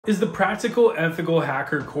Is the Practical Ethical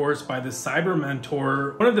Hacker course by the Cyber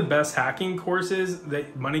Mentor one of the best hacking courses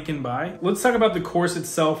that money can buy? Let's talk about the course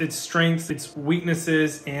itself, its strengths, its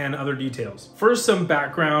weaknesses, and other details. First, some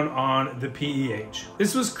background on the PEH.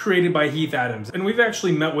 This was created by Heath Adams, and we've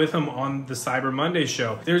actually met with him on the Cyber Monday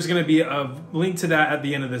show. There's going to be a link to that at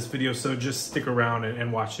the end of this video, so just stick around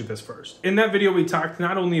and watch through this first. In that video, we talked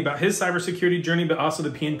not only about his cybersecurity journey, but also the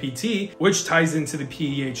PNPT, which ties into the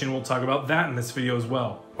PEH, and we'll talk about that in this video as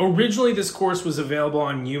well. Originally, this course was available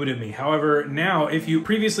on Udemy. However, now, if you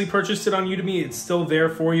previously purchased it on Udemy, it's still there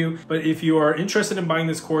for you. But if you are interested in buying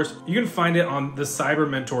this course, you can find it on the Cyber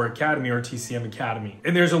Mentor Academy or TCM Academy.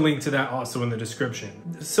 And there's a link to that also in the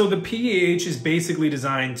description. So the PEH is basically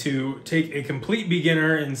designed to take a complete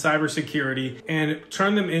beginner in cybersecurity and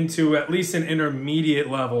turn them into at least an intermediate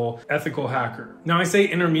level ethical hacker. Now, I say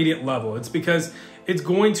intermediate level, it's because it's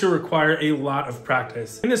going to require a lot of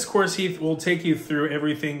practice. In this course, Heath will take you through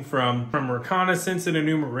everything from reconnaissance and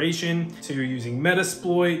enumeration to using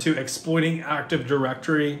Metasploit to exploiting Active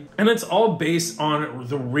Directory. And it's all based on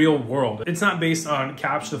the real world. It's not based on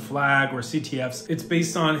Capture the Flag or CTFs. It's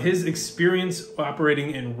based on his experience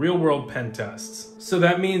operating in real world pen tests. So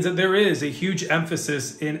that means that there is a huge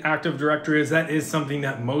emphasis in Active Directory, as that is something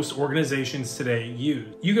that most organizations today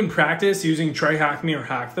use. You can practice using Try Hack Me or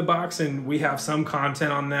Hack the Box, and we have some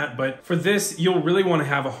content on that, but for this, you'll really want to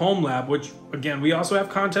have a home lab, which again, we also have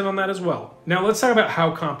content on that as well. Now let's talk about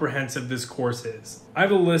how comprehensive this course is. I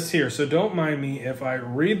have a list here, so don't mind me if I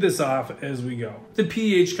read this off as we go. The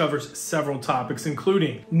PEH covers several topics,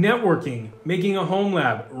 including networking, making a home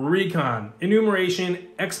lab, recon, enumeration,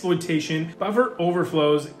 exploitation, buffer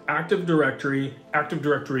overflows, Active Directory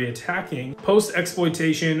attacking,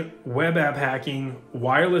 post-exploitation, web app hacking,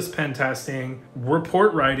 wireless pen testing,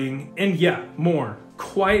 report writing, and yeah, more.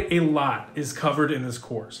 Quite a lot is covered in this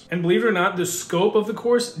course. And believe it or not, the scope of the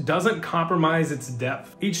course doesn't compromise its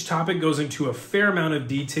depth. Each topic goes into a fair amount of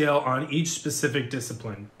detail on each specific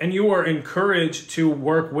discipline. And you are encouraged to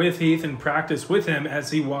work with Heath and practice with him as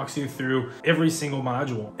he walks you through every single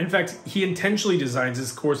module. In fact, he intentionally designs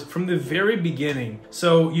this course from the very beginning,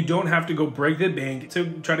 so you don't have to go break the bank to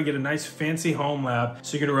try to get a nice fancy home lab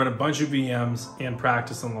so you can run a bunch of VMs and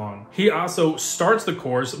practice along. He also starts the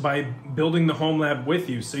course by building the home lab with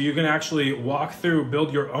you, so you can actually walk through,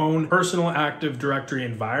 build your own personal Active Directory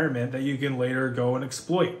environment that you can later go and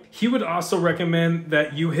exploit. He would also recommend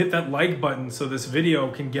that you hit that like button so this video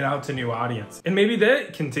can get out to new audience, and maybe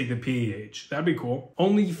that can take the PEH. That'd be cool.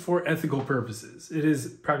 Only for ethical purposes. It is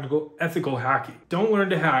practical ethical hacking. Don't learn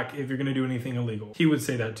to hack if you're going to do anything illegal. He would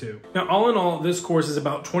say that too. Now, all in all, this course is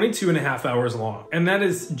about 22.5 hours long, and that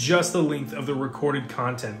is just the length of the recorded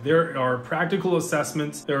content. There are practical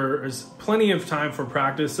assessments. There is plenty of time for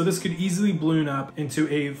practice, so this could easily balloon up into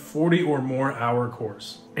a 40 or more hour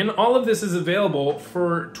course. And all of this is available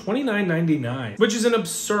for $29.99, which is an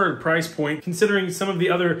absurd price point considering some of the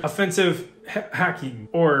other offensive hacking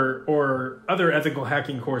or other ethical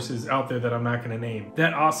hacking courses out there that I'm not going to name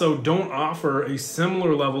that also don't offer a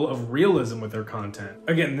similar level of realism with their content.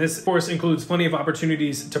 Again, this course includes plenty of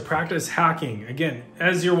opportunities to practice hacking. Again,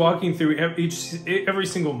 as you're walking through every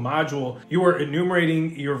single module, you are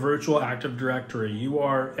enumerating your virtual Active Directory.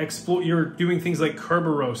 You're doing things like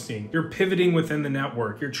Kerber roasting. You're pivoting within the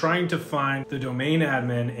network. You're trying to find the domain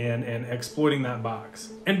admin and exploiting that box.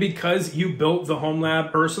 And because you built the home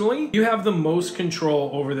lab personally, you have the most control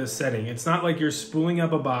over this setting. It's not like you're spooling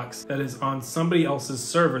up a box that is on somebody else's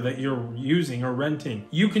server that you're using or renting.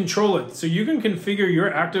 You control it, so you can configure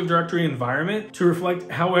your Active Directory environment to reflect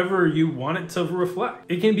however you want it to reflect.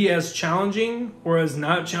 It can be as challenging or as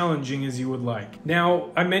not challenging as you would like.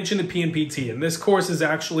 Now, I mentioned the PNPT, and this course is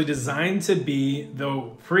actually designed to be the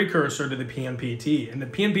precursor to the PNPT. And the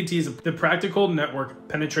PNPT is the Practical Network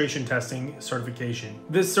Penetration Testing certification.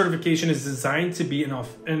 This certification is designed to be an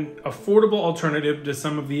affordable alternative to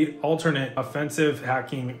some of the alternate offensive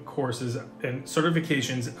hacking courses and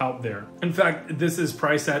certifications out there. In fact, this is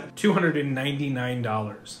priced at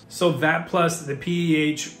 $299. So that plus the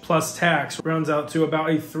PEH plus tax rounds out to about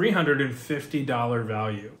a $350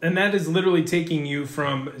 value. And that is literally taking you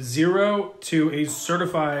from zero to a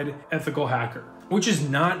certified ethical hacker, which is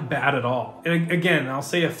not bad at all. And again, I'll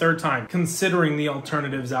say a third time, considering the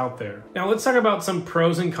alternatives out there. Now let's talk about some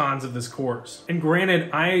pros and cons of this course. And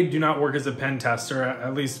granted, I do not work as a pen tester,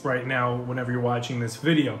 at least right now, whenever you're watching this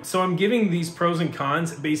video. So I'm giving these pros and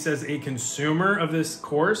cons based as a consumer of this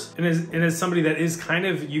course and as somebody that is kind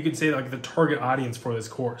of, you could say, like the target audience for this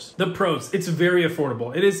course. The pros, it's very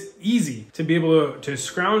affordable. It is easy to be able to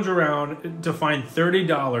scrounge around to find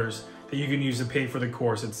 $30 that you can use to pay for the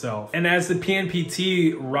course itself. And as the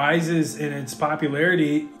PNPT rises in its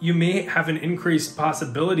popularity, you may have an increased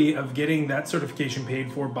possibility of getting that certification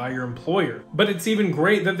paid for by your employer. But it's even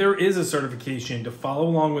great that there is a certification to follow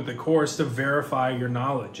along with the course to verify your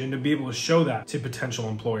knowledge and to be able to show that to potential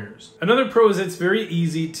employers. Another pro is it's very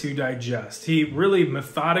easy to digest. He really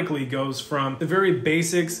methodically goes from the very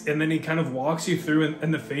basics, and then he kind of walks you through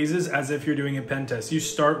in the phases as if you're doing a pen test. You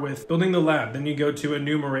start with building the lab, then you go to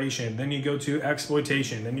enumeration, then you go to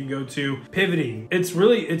exploitation, then you go to pivoting. It's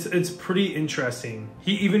pretty interesting.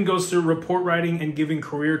 He even goes through report writing and giving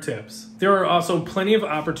career tips. There are also plenty of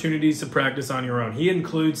opportunities to practice on your own. He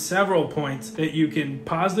includes several points that you can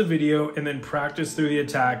pause the video and then practice through the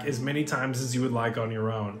attack as many times as you would like on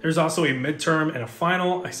your own. There's also a midterm and a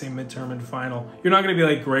final. I say midterm and final. You're not going to be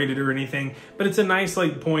like graded or anything, but it's a nice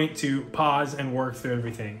like point to pause and work through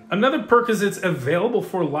everything. Another perk is it's available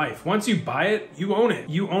for life. Once you buy it, you own it.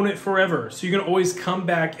 You own it forever. So you can always come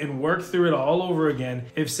back and work through it all over again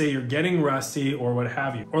if, say, you're getting rusty or what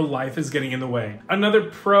have you, or life is getting in the way. Another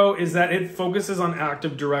pro is that it focuses on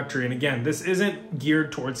Active Directory. And again, this isn't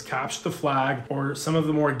geared towards capture the flag or some of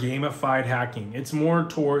the more gamified hacking. It's more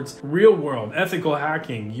towards real world ethical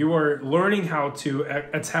hacking. You are learning how to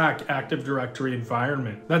attack Active Directory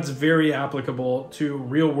environment. That's very applicable to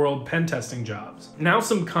real world pen testing jobs. Now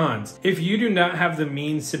some cons. If you do not have the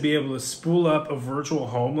means to be able to spool up a virtual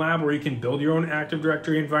home lab where you can build your own Active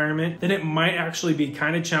Directory environment, then it might actually be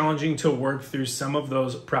kind of challenging to work through some of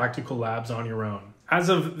those practical labs on your own. As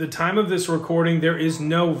of the time of this recording, there is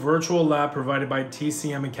no virtual lab provided by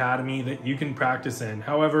TCM Academy that you can practice in.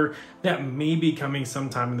 However, that may be coming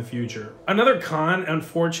sometime in the future. Another con,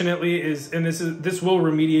 unfortunately, is, and this will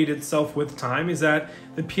remediate itself with time, is that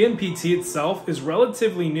the PNPT itself is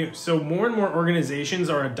relatively new. So more and more organizations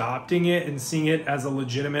are adopting it and seeing it as a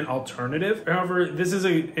legitimate alternative. However, this is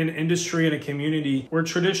an industry and a community where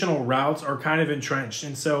traditional routes are kind of entrenched.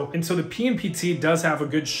 And so the PNPT does have a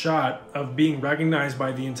good shot of being recognized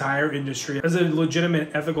by the entire industry as a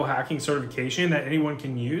legitimate ethical hacking certification that anyone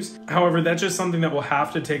can use. However, that's just something that will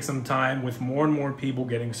have to take some time with more and more people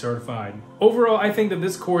getting certified. Overall, I think that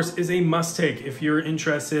this course is a must-take if you're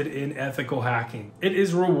interested in ethical hacking. It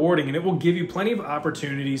is rewarding and it will give you plenty of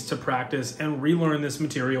opportunities to practice and relearn this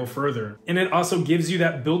material further. And it also gives you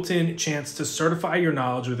that built-in chance to certify your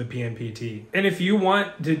knowledge with a PNPT. And if you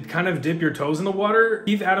want to kind of dip your toes in the water,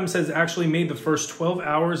 Keith Adams has actually made the first 12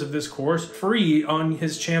 hours of this course free on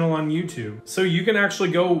his channel on YouTube. So you can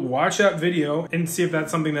actually go watch that video and see if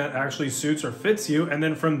that's something that actually suits or fits you. And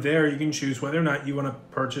then from there, you can choose whether or not you want to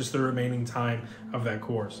purchase the remaining time of that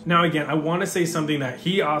course. Now, again, I want to say something that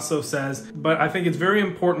he also says, but I think it's very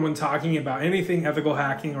important when talking about anything ethical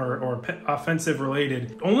hacking or offensive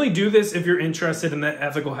related. Only do this if you're interested in the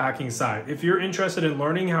ethical hacking side. If you're interested in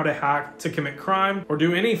learning how to hack to commit crime or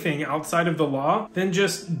do anything outside of the law, then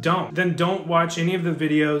just don't. Then don't watch any of the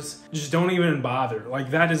videos. Just don't even bother.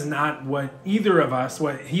 Like, that is not what either of us,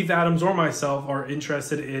 what Heath Adams or myself, are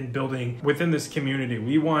interested in building within this community.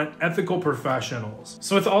 We want ethical professionals.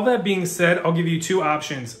 So with all that being said, I'll give you two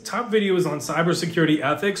options. Top video is on cybersecurity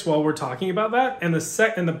ethics while we're talking about that, and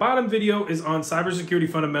the bottom video is on cybersecurity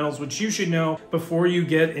fundamentals, which you should know before you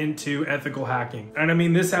get into ethical hacking. And I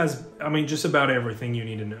mean, this has, just about everything you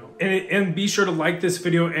need to know. And be sure to like this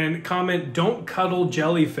video and comment, "Don't cuddle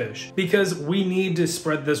jellyfish," because we need to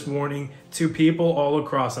spread this warning to people all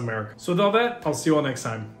across America. So with all that, I'll see you all next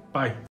time. Bye.